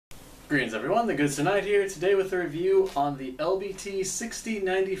Greetings everyone, the Goods Tonight here, today with a review on the LBT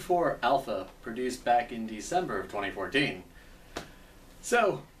 6094 Alpha, produced back in December of 2014.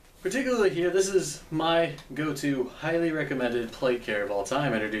 So, particularly here, this is my go-to, highly recommended plate carrier of all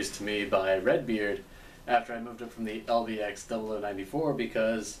time, introduced to me by Redbeard after I moved up from the LBX 0094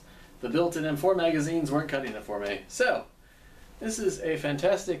 because the built-in M4 magazines weren't cutting it for me. So, this is a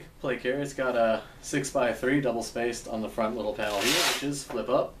fantastic plate carrier. It's got a 6x3 double-spaced on the front little panel here, which is flip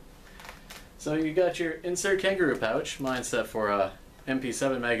up. So you got your insert kangaroo pouch. Mine's set for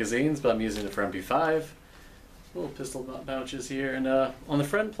MP7 magazines, but I'm using it for MP5. Little pistol pouches here, and on the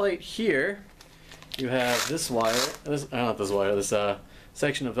front plate here, you have this wire. This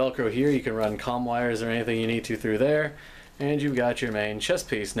section of Velcro here. You can run comm wires or anything you need to through there, and you've got your main chest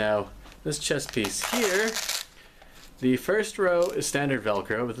piece. Now, this chest piece here, the first row is standard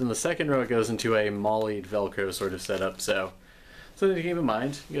Velcro, but then the second row it goes into a mollied Velcro sort of setup. So something to keep in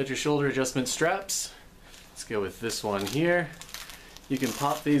mind. You got your shoulder adjustment straps. Let's go with this one here. You can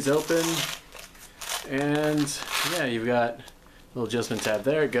pop these open, and yeah, you've got a little adjustment tab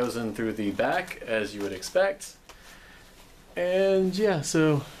there. It goes in through the back, as you would expect. And yeah,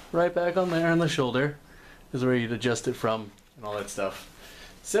 so right back on there on the shoulder is where you'd adjust it from and all that stuff.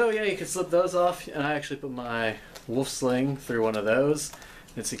 So yeah, you can slip those off, and I actually put my wolf sling through one of those.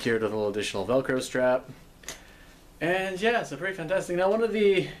 It's secured with a little additional Velcro strap. And yeah, so pretty fantastic. Now, one of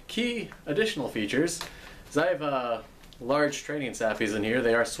the key additional features is I have large training sappies in here.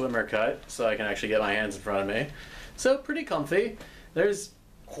 They are swimmer cut, so I can actually get my hands in front of me. So pretty comfy. There's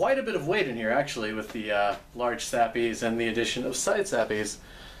quite a bit of weight in here, actually, with the large sappies and the addition of side sappies.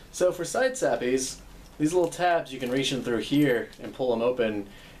 So for side sappies, these little tabs, you can reach in through here and pull them open,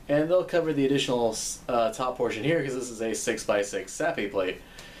 and they'll cover the additional top portion here, because this is a 6x6 sappy plate.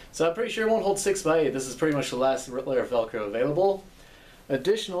 So I'm pretty sure it won't hold 6x8. This is pretty much the last layer of Velcro available.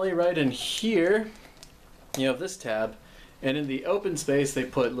 Additionally, right in here, you have this tab, and in the open space they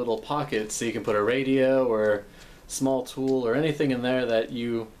put little pockets so you can put a radio or small tool or anything in there that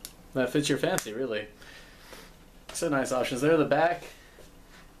fits your fancy, really. So nice options there. The back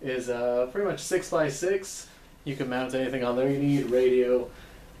is pretty much 6x6. You can mount anything on there you need. Radio.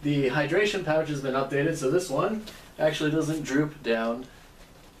 The hydration pouch has been updated, so this one actually doesn't droop down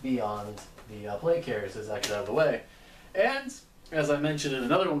beyond the plate carriers. Is actually out of the way. And as I mentioned in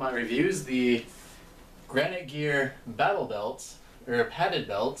another one of my reviews, the Granite Gear battle belts, or padded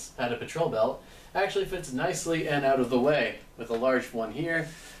patrol belt, actually fits nicely and out of the way with a large one here.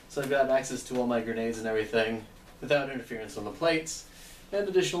 So I've got access to all my grenades and everything without interference on the plates, and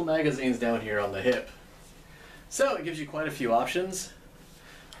additional magazines down here on the hip. So it gives you quite a few options.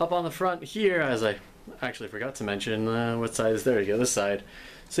 Up on the front here, as I actually forgot to mention, what side is there? You go, this side.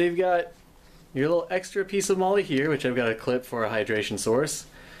 So you've got your little extra piece of molly here, which I've got a clip for a hydration source.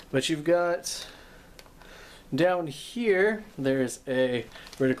 But you've got down here, there's a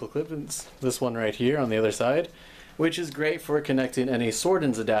vertical clip, and it's this one right here on the other side, which is great for connecting any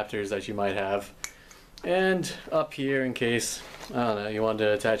sword-ins adapters that you might have. And up here, in case, I don't know, you want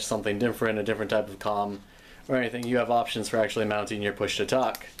to attach something different, a different type of comm or anything, you have options for actually mounting your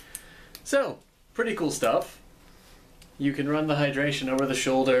push-to-talk. So, pretty cool stuff. You can run the hydration over the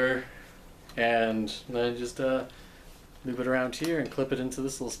shoulder, and then just move it around here and clip it into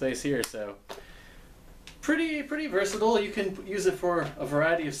this little space here. So pretty versatile. You can use it for a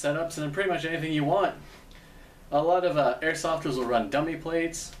variety of setups and pretty much anything you want. A lot of airsofters will run dummy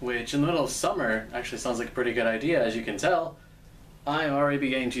plates, which in the middle of summer actually sounds like a pretty good idea. As you can tell, I'm already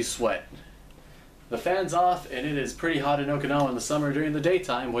beginning to sweat. The fan's off, and it is pretty hot in Okinawa in the summer during the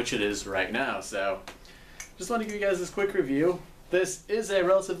daytime, which it is right now. So just want to give you guys this quick review. This is a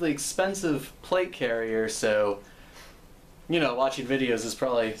relatively expensive plate carrier, so you know, watching videos is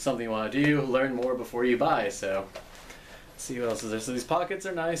probably something you want to do. Learn more before you buy. So let's see what else is there. So these pockets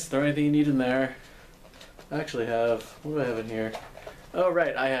are nice. Throw anything you need in there. I actually have, what do I have in here? Oh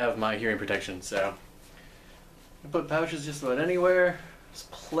right, I have my hearing protection. So I put pouches just about anywhere. There's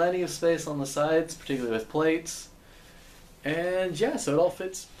plenty of space on the sides, particularly with plates. And yeah, so it all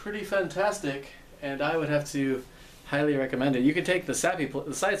fits pretty fantastic, and I would have to highly recommend it. You can take the side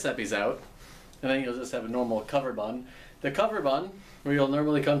sappies out, and then you'll just have a normal cover bun. The cover bun, where you'll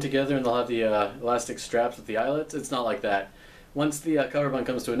normally come together and they'll have the elastic straps with the eyelets, it's not like that. Once the cover bun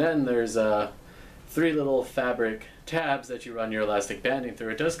comes to an end, there's 3 little fabric tabs that you run your elastic banding through.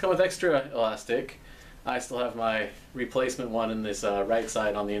 It does come with extra elastic. I still have my replacement one in this right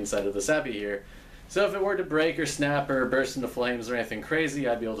side on the inside of the sappy here. So if it were to break or snap or burst into flames or anything crazy,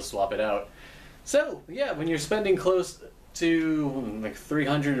 I'd be able to swap it out. So yeah, when you're spending close to like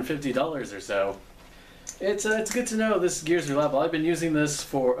 $350 or so, It's good to know this gear's reliable. I've been using this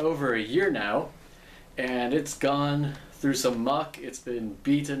for over a year now, and it's gone through some muck. It's been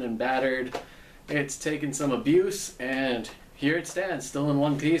beaten and battered. It's taken some abuse, and here it stands, still in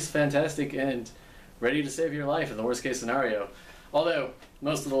one piece, fantastic, and ready to save your life in the worst case scenario. Although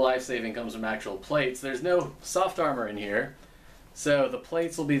most of the life saving comes from actual plates, there's no soft armor in here, so the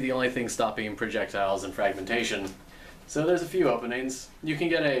plates will be the only thing stopping projectiles and fragmentation. So there's a few openings. You can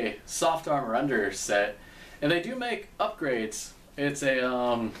get a soft armor under set, and they do make upgrades. It's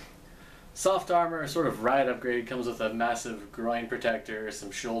a soft armor sort of ride upgrade, comes with a massive groin protector,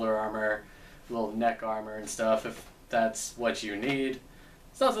 some shoulder armor, a little neck armor and stuff if that's what you need.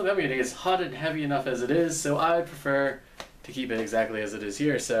 It's not something I'm going to need. It's hot and heavy enough as it is, so I prefer to keep it exactly as it is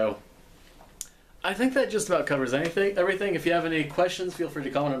here. So I think that just about covers everything. If you have any questions, feel free to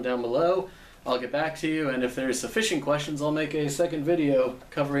comment them down below. I'll get back to you, and if there's sufficient questions, I'll make a second video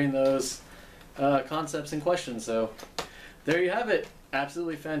covering those concepts and questions. So there you have it.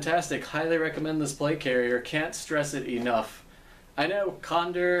 Absolutely fantastic. Highly recommend this plate carrier. Can't stress it enough. I know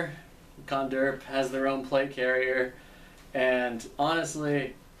Condor has their own plate carrier, and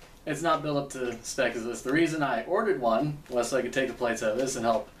honestly, it's not built up to spec as this. The reason I ordered one was so I could take the plates out of this and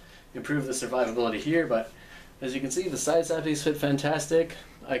help improve the survivability here, but as you can see, the side safeties fit fantastic.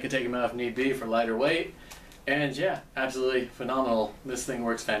 I could take them out if need be for lighter weight, and yeah, absolutely phenomenal. This thing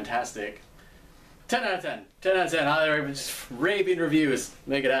works fantastic. 10 out of 10. 10 out of 10. Highly recommend. Just raving reviews.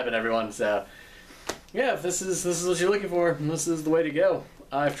 Make it happen, everyone. So yeah, if this is what you're looking for, this is the way to go.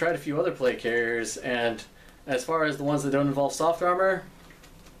 I've tried a few other plate carriers, and as far as the ones that don't involve soft armor,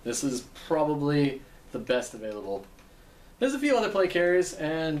 this is probably the best available. There's a few other plate carriers,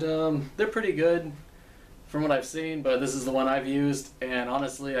 and they're pretty good from what I've seen, but this is the one I've used, and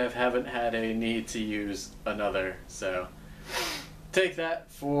honestly, I haven't had a need to use another. So take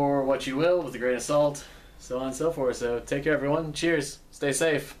that for what you will, with a grain of salt, so on and so forth. So take care, everyone. Cheers. Stay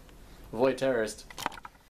safe. Avoid terrorists.